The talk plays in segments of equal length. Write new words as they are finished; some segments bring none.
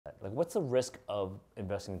Like, what's the risk of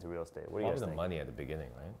investing into real estate? What do you guys Probably the think? money at the beginning,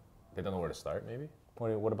 right? They don't know where to start, maybe?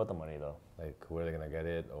 What about the money, though? Like, where are they gonna get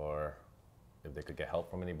it, or if they could get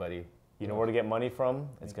help from anybody? You know where to get money from?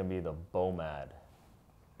 It's going to be the BOMAD,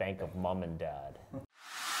 Bank of Mom and Dad.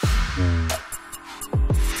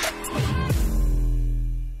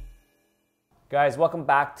 Guys, welcome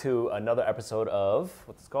back to another episode of,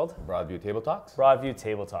 what's it called? Broadview Table Talks? Broadview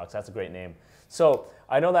Table Talks. That's a great name. So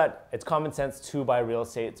I know that it's common sense to buy real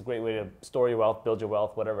estate. It's a great way to store your wealth, build your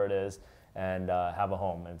wealth, whatever it is, and have a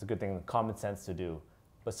home. And it's a good thing, common sense to do.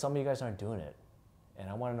 But some of you guys aren't doing it. And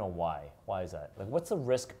I want to know why. Why is that? Like, what's the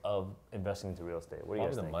risk of investing into real estate? What do you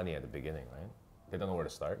guys Probably the think? money at the beginning, right? They don't know where to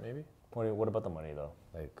start, maybe? What about the money, though?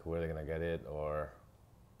 Like, where are they gonna get it, or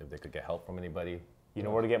if they could get help from anybody? You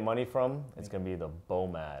know where to get money from? It's going to be the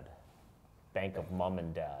BOMAD, Bank of Mom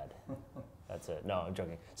and Dad. That's it. No, I'm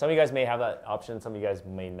joking. Some of you guys may have that option. Some of you guys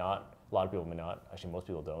may not. A lot of people may not. Actually, most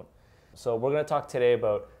people don't. So we're going to talk today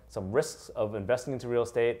about some risks of investing into real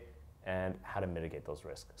estate and how to mitigate those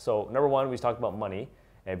risks. So number one, we talked about money.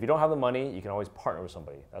 And if you don't have the money, you can always partner with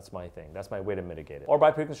somebody. That's my thing. That's my way to mitigate it. Or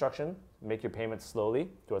buy pre-construction, make your payments slowly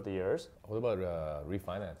throughout the years. What about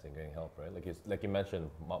refinancing, getting help, right? Like you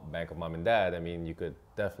mentioned, Bank of Mom and Dad. I mean, you could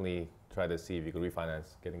definitely try to see if you could refinance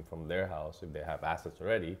getting from their house if they have assets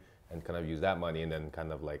already, and kind of use that money and then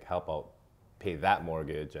kind of like help out, pay that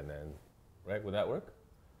mortgage, and then, right? Would that work?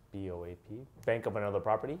 BOAP, Bank of Another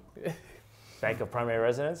Property. Bank of Primary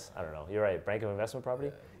Residence? I don't know. You're right. Bank of Investment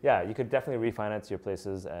Property? Yeah, you could definitely refinance your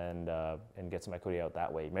places and get some equity out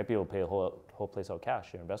that way. You might be able to pay a whole place out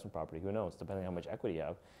cash, your investment property. Who knows? Depending on how much equity you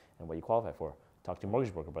have and what you qualify for. Talk to your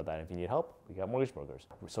mortgage broker about that. If you need help, we got mortgage brokers.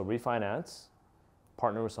 So refinance,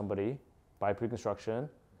 partner with somebody, buy pre-construction,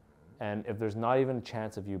 and if there's not even a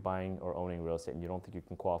chance of you buying or owning real estate and you don't think you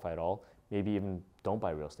can qualify at all, maybe even don't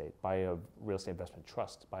buy real estate. Buy a real estate investment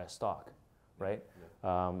trust, buy a stock, right?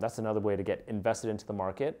 That's another way to get invested into the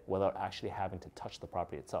market without actually having to touch the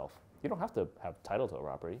property itself. You don't have to have title to a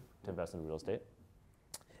property to invest in real estate.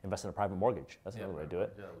 Invest in a private mortgage. That's another way to do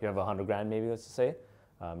it. You have $100,000 maybe, let's just say.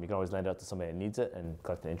 You can always lend it out to somebody that needs it and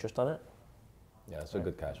collect the interest on it. Yeah, it's a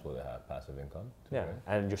good cash flow to have, passive income. Too, Yeah, right?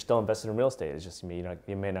 and you're still invested in real estate. It's just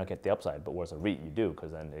you may not get the upside, but whereas a REIT you do,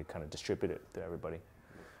 because then they kind of distribute it to everybody.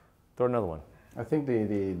 Throw another one. I think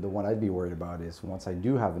the one I'd be worried about is once I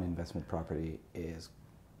do have an investment property is,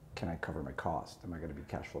 can I cover my cost? Am I going to be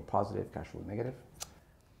cash flow positive, cash flow negative?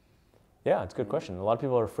 Yeah, it's a good question. A lot of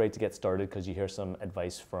people are afraid to get started because you hear some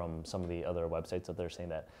advice from some of the other websites that they're saying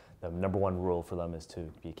that the number one rule for them is to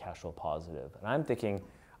be cash flow positive. And I'm thinking,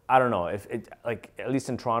 I don't know, if it, like, at least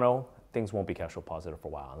in Toronto, things won't be cash flow positive for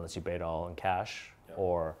a while unless you pay it all in cash,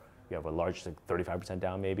 or you have a large, like 35%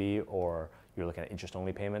 down maybe, or you're looking at interest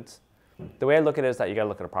only payments. The way I look at it is that you got to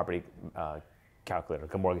look at a property calculator,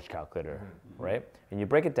 like a mortgage calculator, right? And you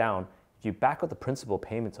break it down, you back out the principal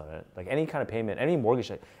payments on it, like any kind of payment, any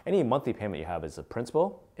mortgage, any monthly payment you have is a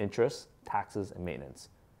principal, interest, taxes, and maintenance.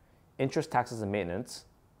 Interest, taxes, and maintenance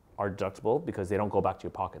are deductible because they don't go back to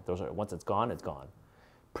your pocket. Those are, once it's gone, it's gone.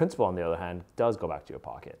 Principal, on the other hand, does go back to your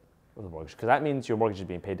pocket with a mortgage, because that means your mortgage is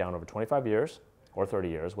being paid down over 25 years or 30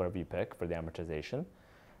 years, whatever you pick for the amortization.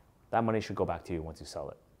 That money should go back to you once you sell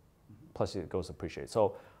it. Plus it goes to appreciate.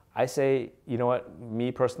 So I say, you know what,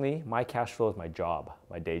 me personally, my cash flow is my job,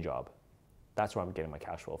 my day job. That's where I'm getting my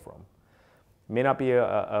cash flow from. It may not be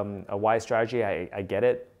a wise strategy, I get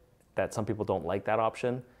it, that some people don't like that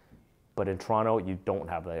option, but in Toronto, you don't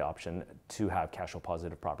have the option to have cash flow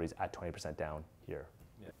positive properties at 20% down here.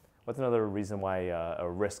 Yeah. What's another reason why a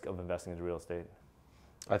risk of investing into real estate?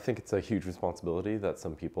 I think it's a huge responsibility that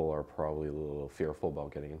some people are probably a little fearful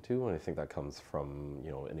about getting into, and I think that comes from,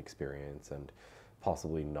 you know, inexperience and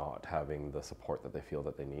possibly not having the support that they feel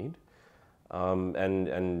that they need.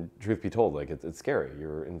 And truth be told, like it's scary.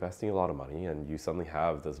 You're investing a lot of money, and you suddenly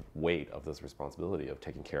have this weight of this responsibility of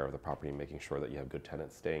taking care of the property and making sure that you have good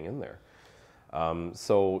tenants staying in there.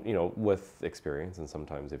 So, you know, with experience, and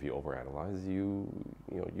sometimes if you overanalyze,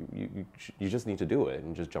 you just need to do it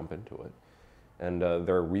and just jump into it. And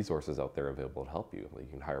there are resources out there available to help you. Like,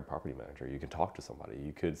 you can hire a property manager, you can talk to somebody,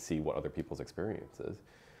 you could see what other people's experience is.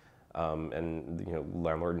 And, you know,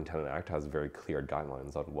 Landlord and Tenant Act has very clear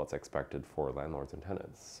guidelines on what's expected for landlords and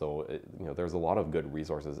tenants. So, you know, there's a lot of good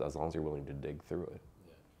resources as long as you're willing to dig through it.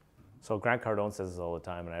 So Grant Cardone says this all the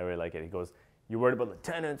time, and I really like it. He goes, you're worried about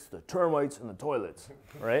the tenants, the termites, and the toilets,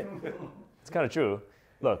 right? It's kind of true.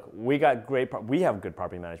 Look, we have a good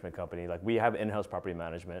property management company. Like, we have in-house property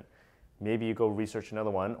management. Maybe you go research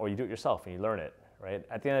another one, or you do it yourself and you learn it, right?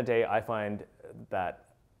 At the end of the day, I find that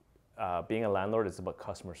being a landlord is about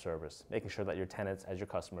customer service, making sure that your tenants, as your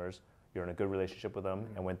customers, you're in a good relationship with them,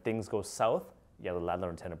 and when things go south, you have the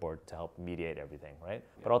landlord and tenant board to help mediate everything, right?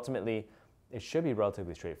 Yeah. But ultimately, it should be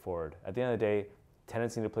relatively straightforward. At the end of the day,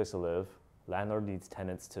 tenants need a place to live. Landlord needs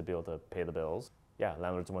tenants to be able to pay the bills. Yeah,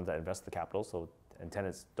 landlords are the ones that invest the capital, so and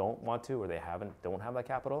tenants don't want to or don't have that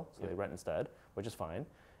capital, so they rent instead, which is fine.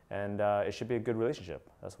 And it should be a good relationship.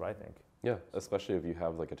 That's what I think. Yeah, especially if you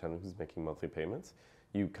have like a tenant who's making monthly payments,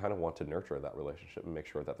 you kind of want to nurture that relationship and make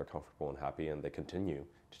sure that they're comfortable and happy and they continue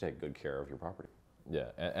to take good care of your property.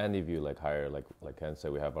 Yeah, and if you like hire, like Ken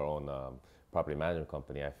said, we have our own property management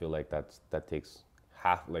company. I feel like that takes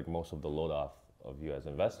half, like most of the load off of you as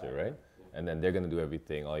an investor, right? And then they're gonna do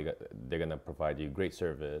everything. They're gonna provide you great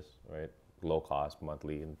service, right? Low cost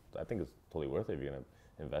monthly, and I think it's totally worth it if you're gonna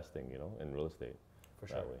investing, in real estate. For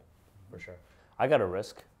sure. For sure. I got a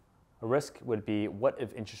risk. A risk would be, what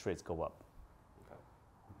if interest rates go up?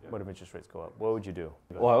 Yeah. What if interest rates go up? What would you do?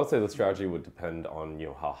 Well, I would say the strategy would depend on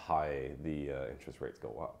how high the interest rates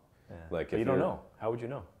go up. Yeah. Like but you don't know. How would you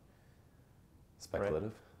know?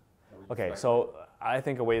 Speculative. Right. Okay, so I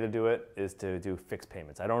think a way to do it is to do fixed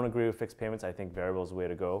payments. I don't agree with fixed payments. I think variable is the way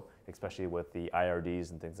to go, especially with the IRDs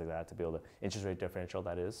and things like that, to be able to, interest rate differential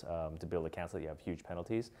that is, to be able to cancel it, you have huge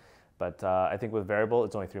penalties. But I think with variable,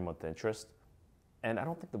 it's only 3-month interest. And I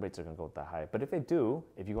don't think the rates are going to go that high. But if they do,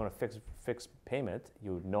 if you go on a fixed payment,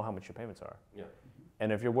 you know how much your payments are. Yeah.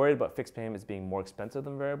 And if you're worried about fixed payments being more expensive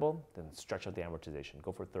than variable, then stretch out the amortization.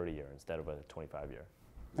 Go for a 30-year instead of a 25-year.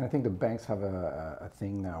 And I think the banks have a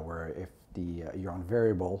thing now where if you're on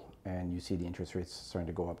variable and you see the interest rates starting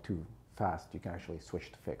to go up too fast, you can actually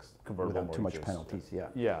switch to fixed without too much penalties. Yeah.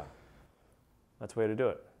 Yeah. That's the way to do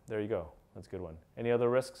it. There you go. That's a good one. Any other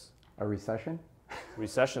risks? A recession?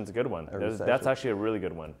 Recession's a good one. That's actually a really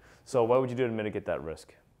good one. So what would you do to mitigate that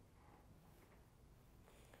risk?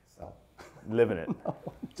 Sell. Live in it. No.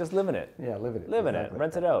 Just live in it. Yeah, live in it. Live in it.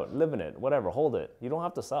 Rent it out. Live in it. Whatever. Hold it. You don't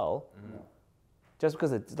have to sell. Mm-hmm. Just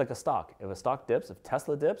because it's like a stock. If a stock dips, if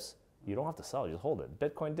Tesla dips, you don't have to sell. You just hold it.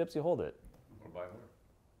 Bitcoin dips, you hold it. Or buy more.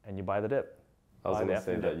 And you buy the dip. I was going to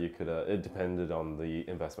say that you could, it depended on the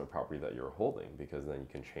investment property that you're holding, because then you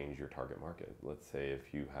can change your target market. Let's say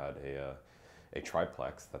if you had a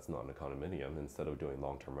triplex that's not an condominium, instead of doing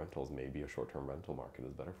long-term rentals, maybe a short-term rental market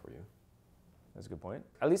is better for you. That's a good point.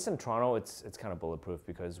 At least in Toronto, it's kind of bulletproof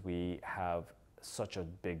because we have such a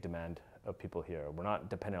big demand of people here. We're not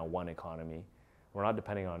dependent on one economy. We're not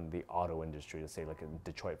depending on the auto industry, to say like in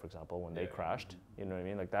Detroit, for example, when they crashed, you know what I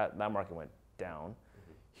mean? Like that market went down.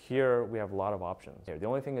 Here, we have a lot of options. The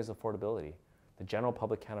only thing is affordability. The general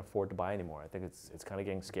public can't afford to buy anymore. I think it's kind of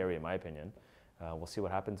getting scary, in my opinion. We'll see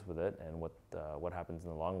what happens with it and what happens in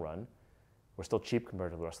the long run. We're still cheap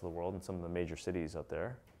compared to the rest of the world in some of the major cities out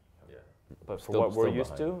there. Yeah. But for what we're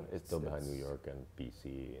used to, it's still behind New York and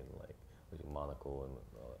BC and like Monaco and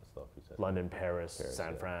all that stuff you said. London, Paris,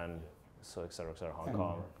 San Fran, so et cetera, Hong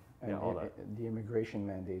Kong. And all that. The immigration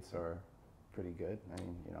mandates are pretty good. I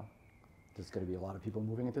mean, there's going to be a lot of people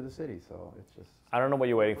moving into the city, so it's just... I don't know what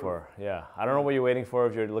you're waiting for. Yeah, I don't know what you're waiting for.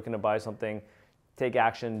 If you're looking to buy something, take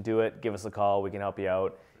action, do it, give us a call, we can help you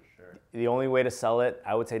out. For sure. The only way to sell it,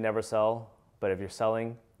 I would say never sell, but if you're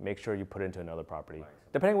selling, make sure you put it into another property.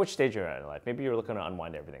 Depending on which stage you're at in life. Maybe you're looking to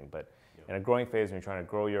unwind everything, but in a growing phase, when you're trying to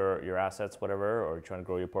grow your assets, whatever, or you're trying to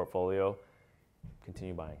grow your portfolio,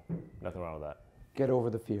 continue buying. Nothing wrong with that. Get over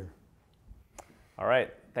the fear. All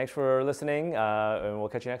right. Thanks for listening, and we'll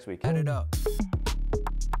catch you next week. Add it up.